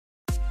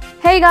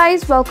Hey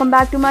guys, welcome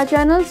back to my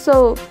channel.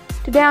 So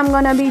today I'm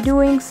gonna be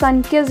doing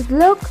sun-kissed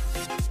look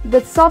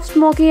with soft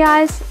smoky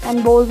eyes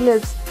and bold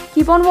lips.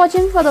 Keep on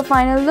watching for the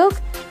final look.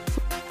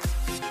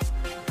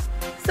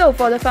 So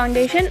for the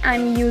foundation,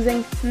 I'm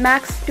using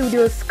MAC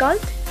Studio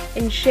Sculpt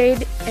in shade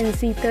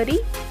NC30.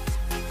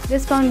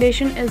 This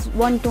foundation is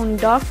one tone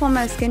dark for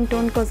my skin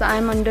tone because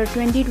I'm under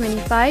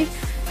 20-25.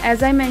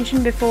 As I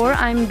mentioned before,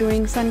 I'm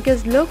doing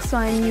sun-kissed look, so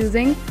I'm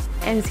using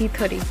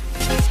NC30.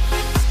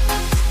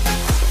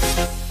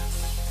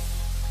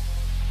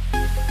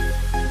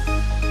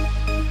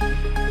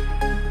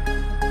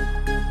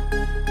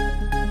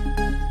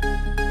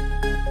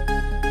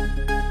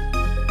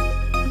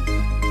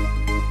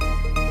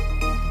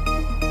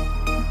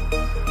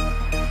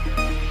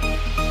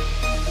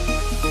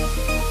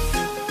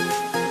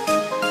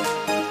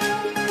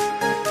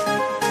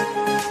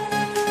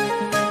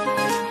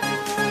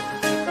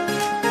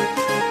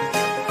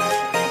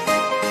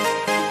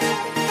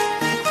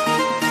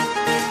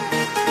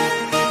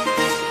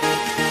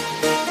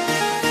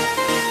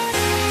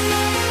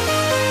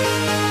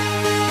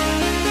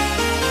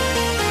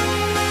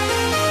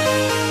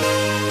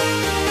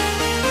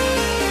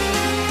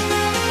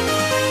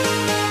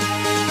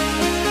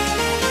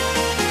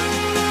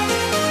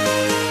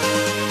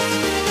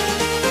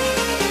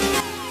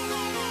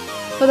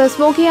 For the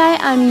smoky eye,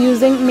 I'm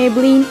using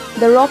Maybelline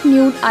The Rock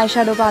Nude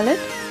eyeshadow palette.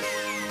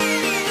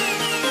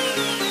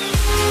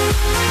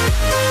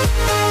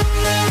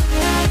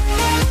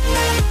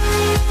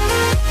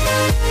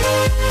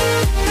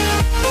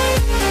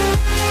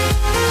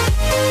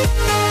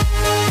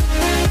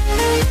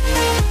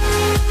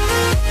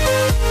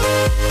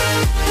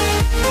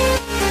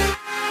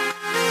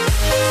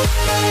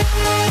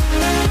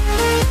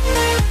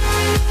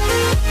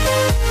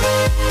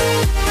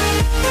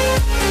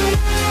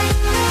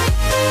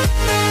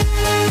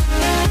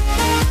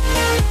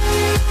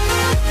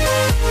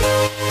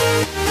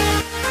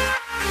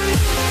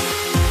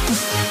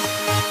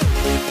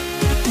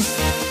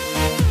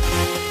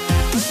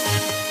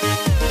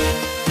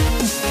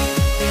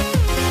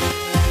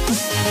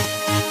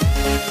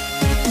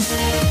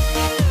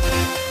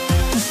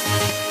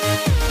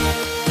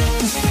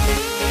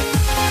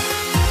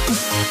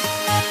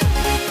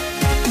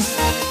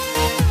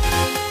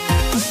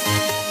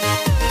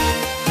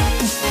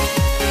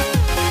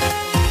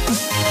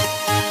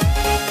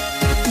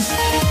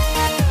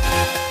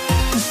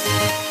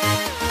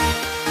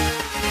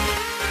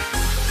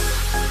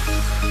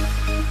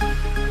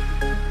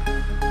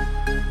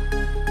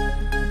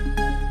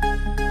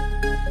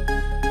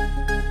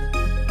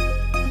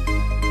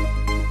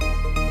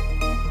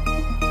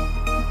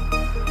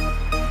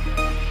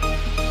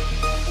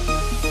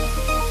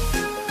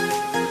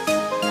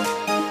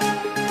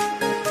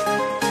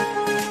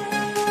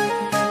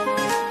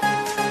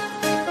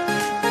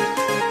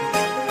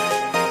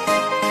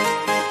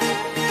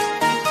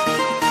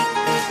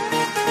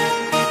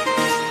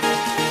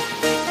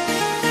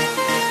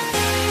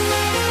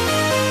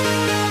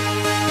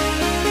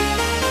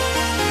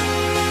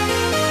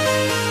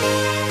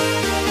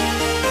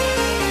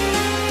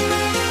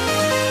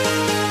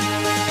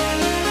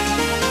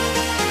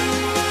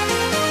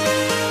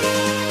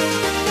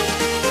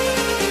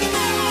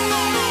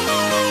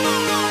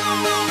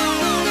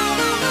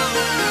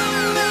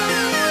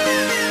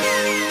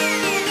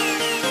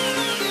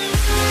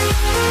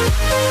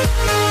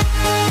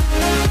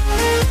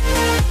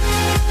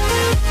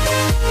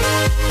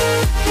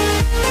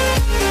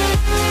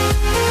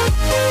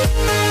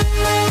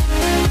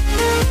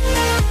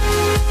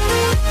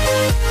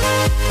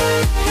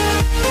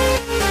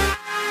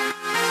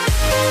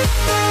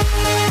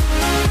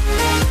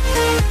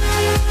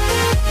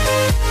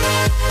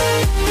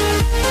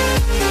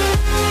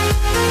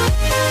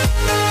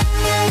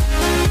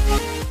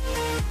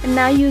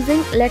 Now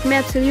using Let Me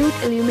Absolute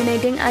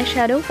Illuminating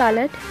Eyeshadow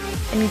Palette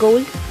in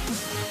gold.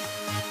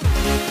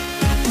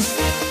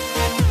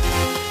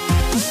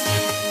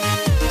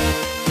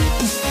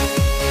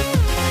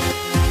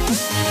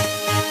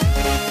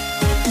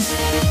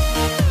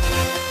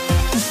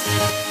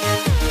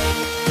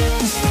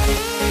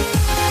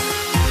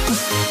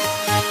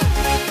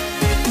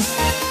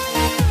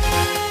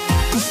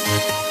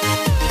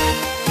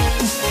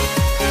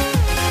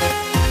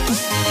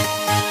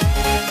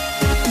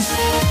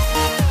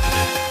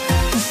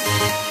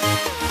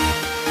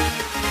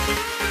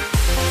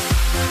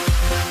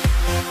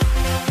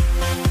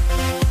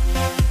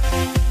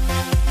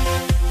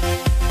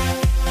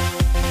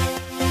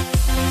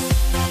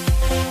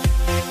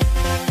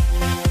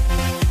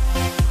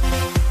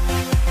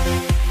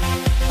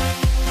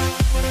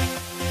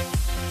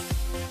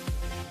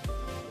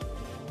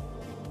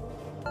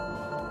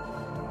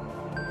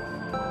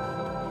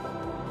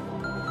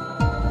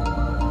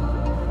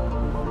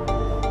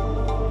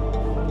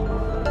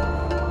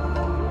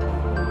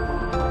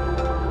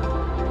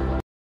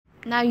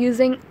 Now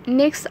using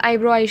NYX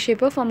eyebrow eye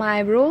shaper for my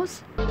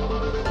eyebrows.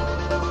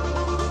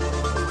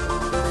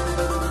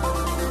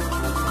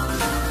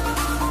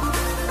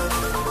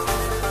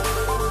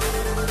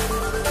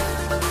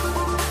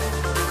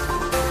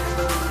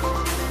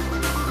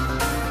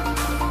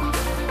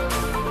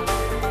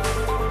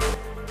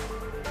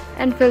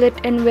 and fill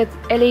it in with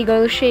LA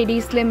Girl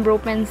Shady Slim Brow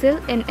Pencil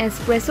in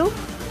Espresso.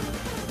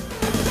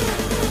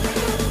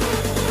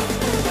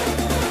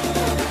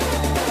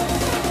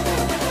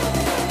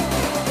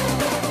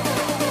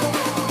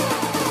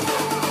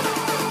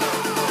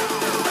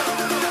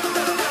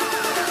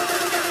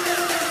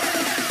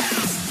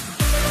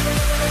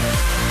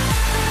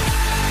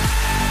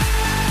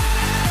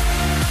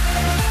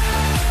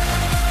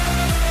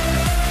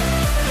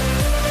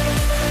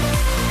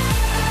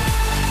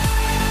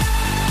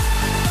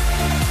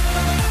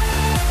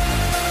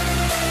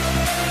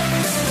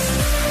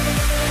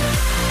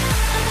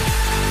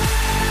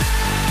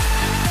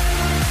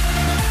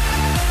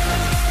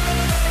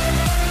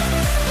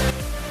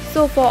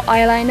 So for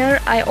eyeliner,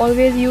 I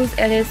always use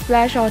LA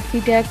Splash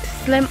Architect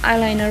Slim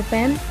Eyeliner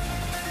Pen.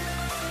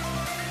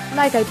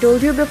 Like I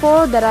told you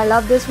before that I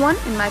love this one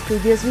in my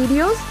previous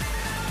videos.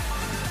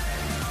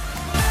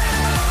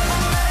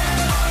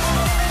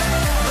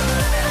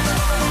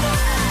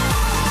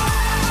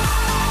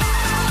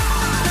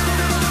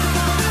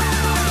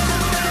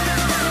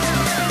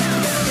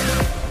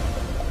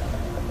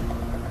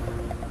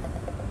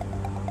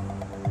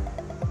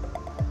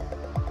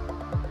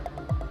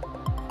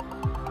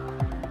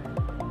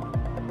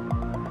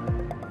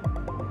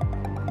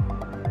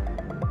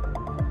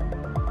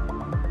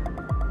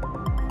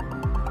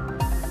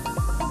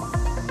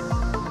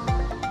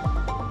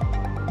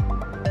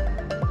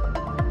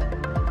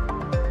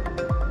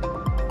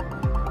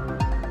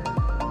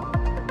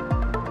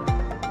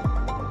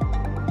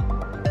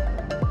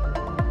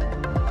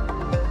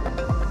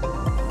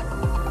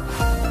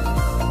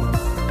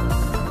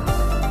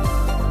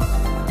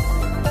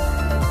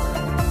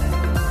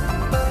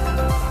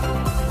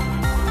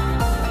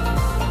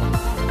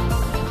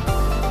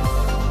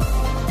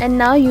 And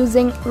now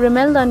using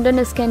Rimmel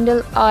London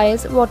Scandal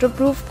Eyes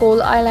Waterproof Kohl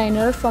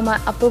Eyeliner for my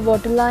upper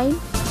waterline.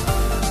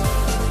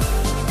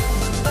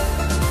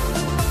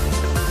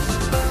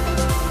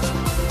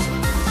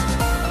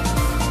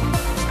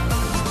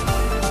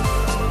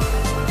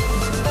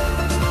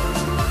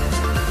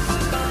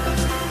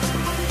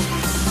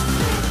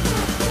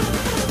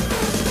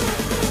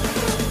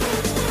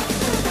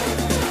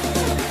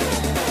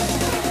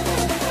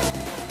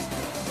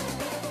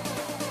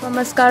 For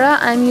mascara,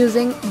 I am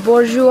using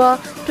Bourjois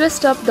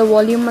Twist Up the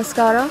Volume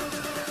Mascara.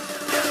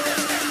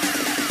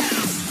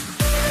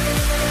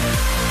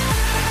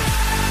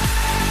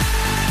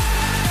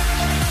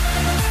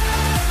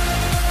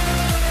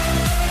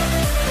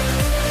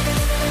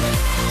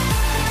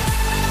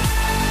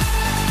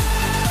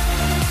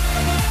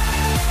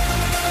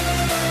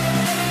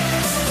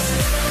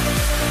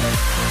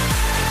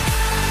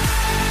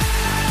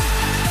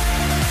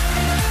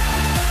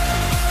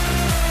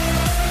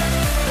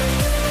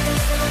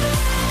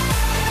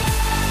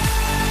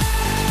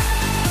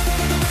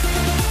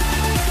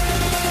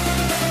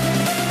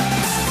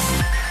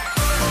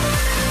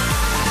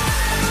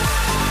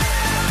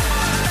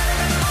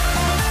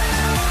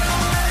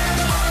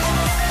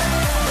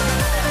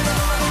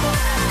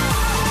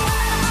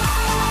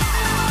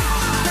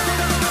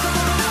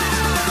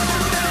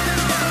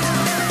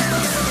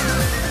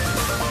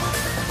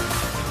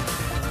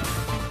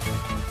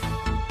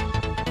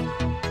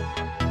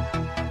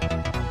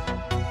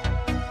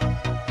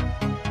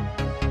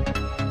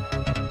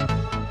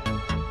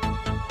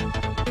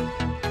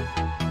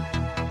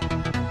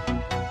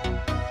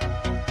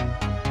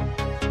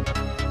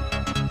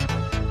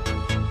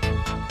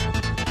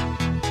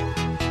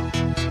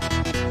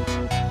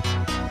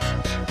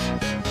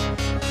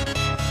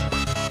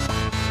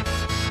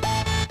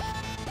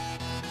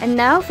 And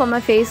now for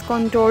my face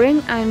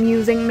contouring, I am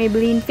using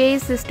Maybelline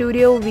Face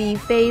Studio V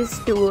Face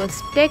Tool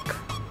Stick.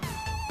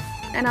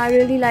 And I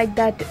really like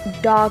that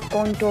dark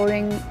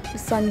contouring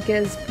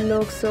sun-kissed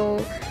look,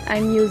 so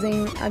I'm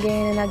using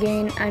again and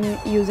again. I'm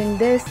using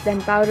this,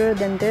 then powder,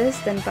 then this,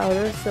 then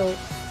powder. So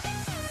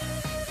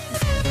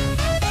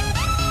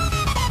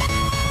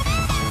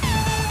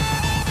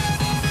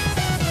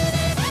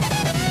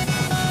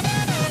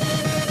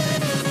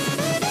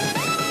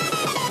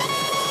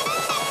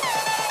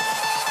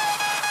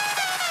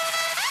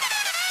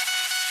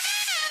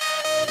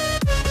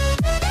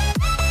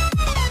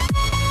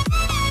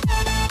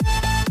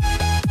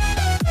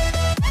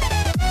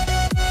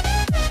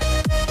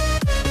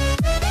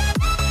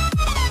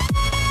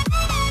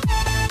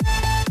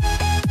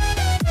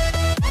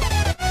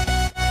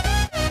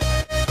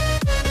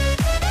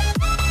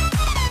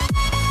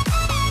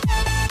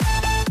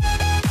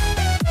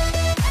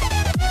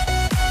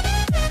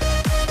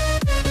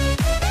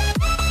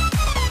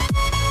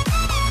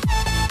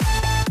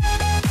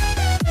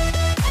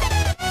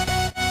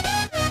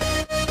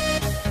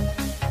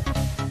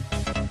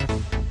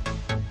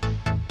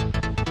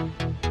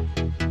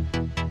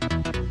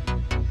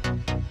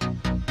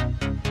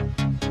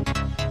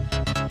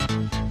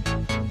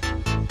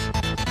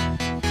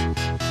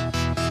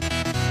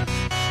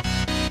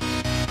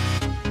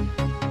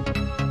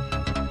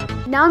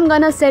now I'm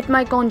gonna set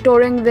my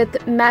contouring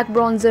with MAC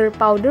bronzer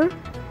powder.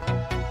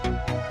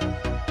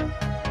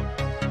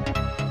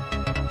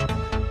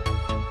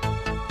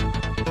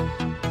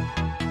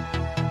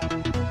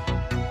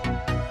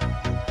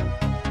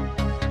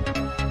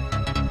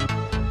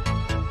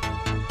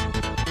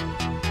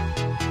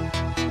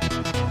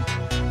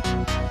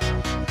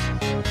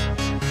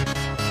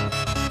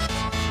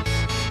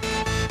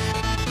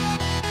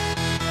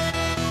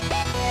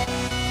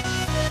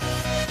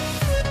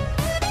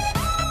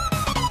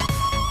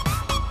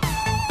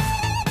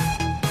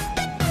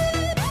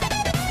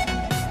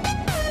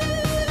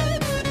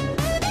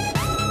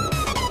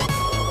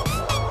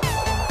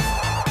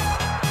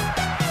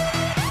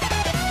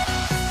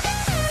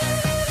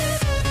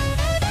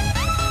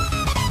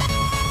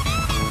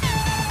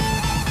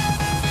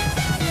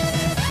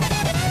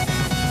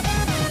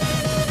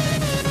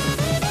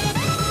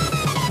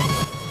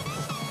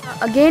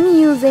 again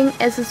using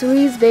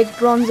Accessories Baked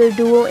Bronzer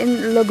Duo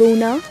in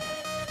Laguna.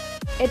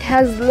 It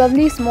has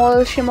lovely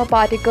small shimmer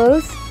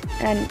particles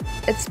and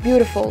it's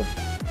beautiful.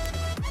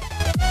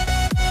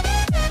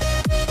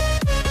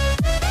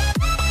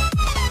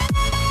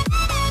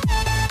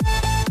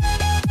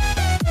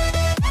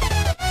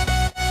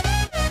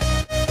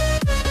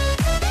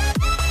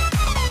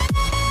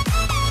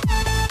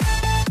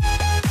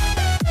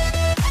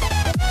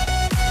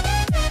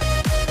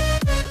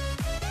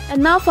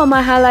 And now for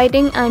my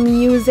highlighting, I'm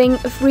using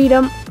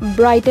Freedom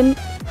Brighten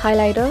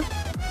highlighter.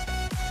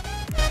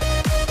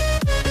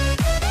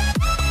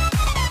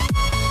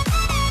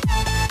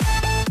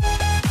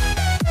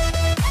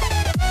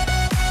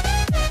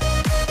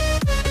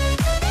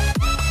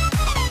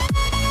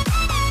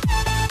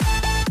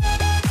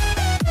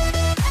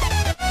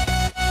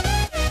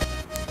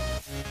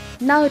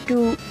 Now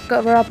to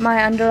cover up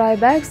my under eye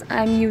bags,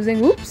 I'm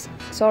using, oops,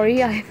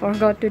 sorry, I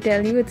forgot to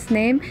tell you its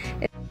name.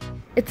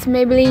 It's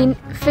Maybelline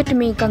Fit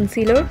Me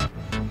Concealer.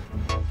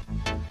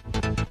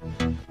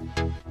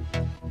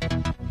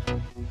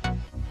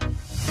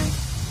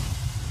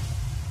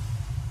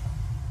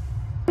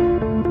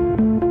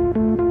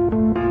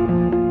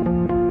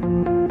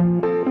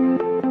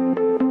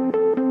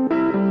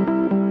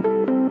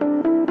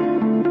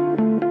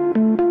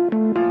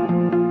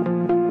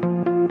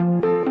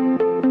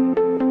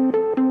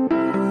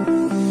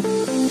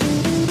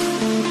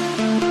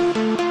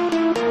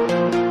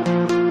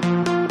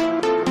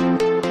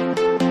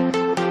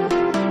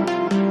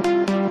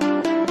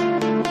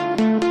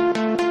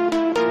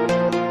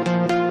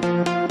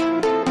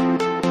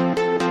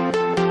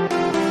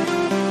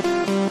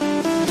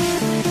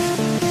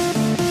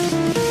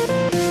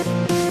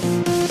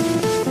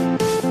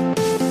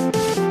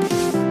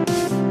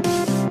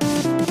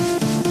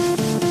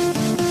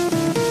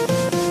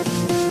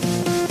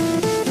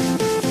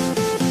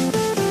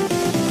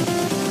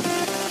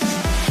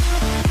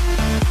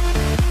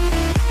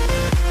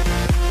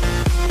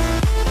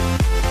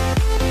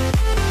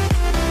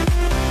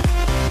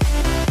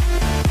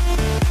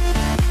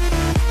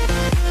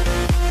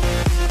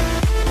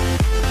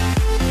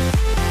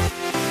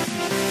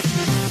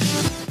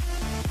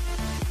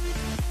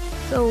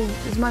 So,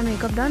 is my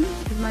makeup done?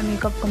 Is my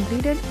makeup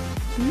completed?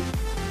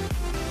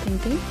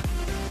 Thinking.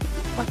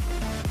 What?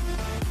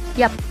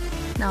 Yep.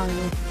 Now I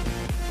know.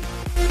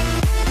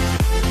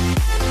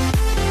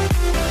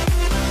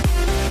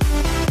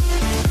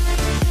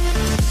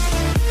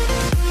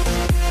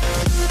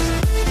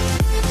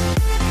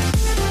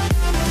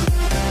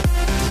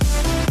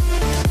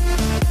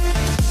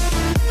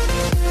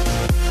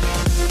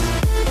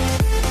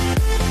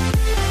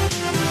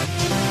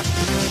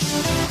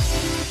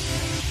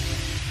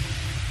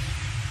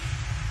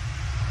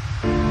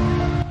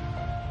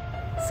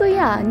 So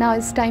yeah, now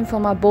it's time for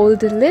my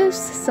bold lips.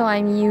 So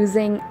I'm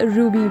using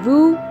Ruby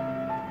Woo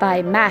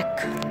by MAC.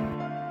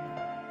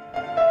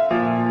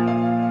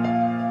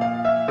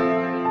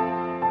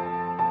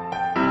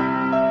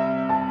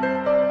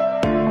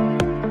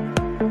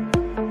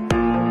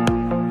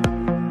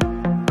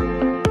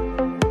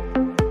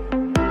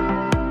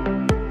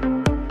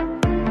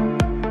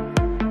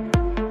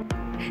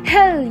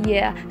 Hell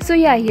yeah! So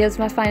yeah, here's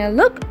my final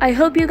look. I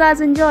hope you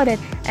guys enjoyed it,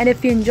 and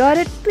if you enjoyed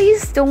it,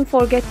 please don't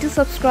forget to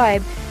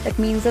subscribe. That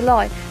means a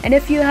lot. And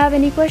if you have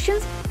any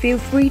questions, feel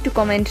free to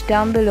comment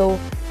down below.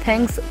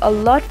 Thanks a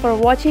lot for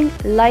watching.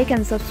 Like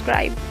and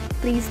subscribe.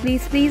 Please,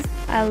 please, please.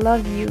 I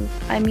love you.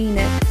 I mean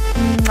it.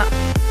 Mwah.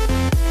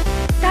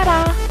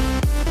 Ta-da!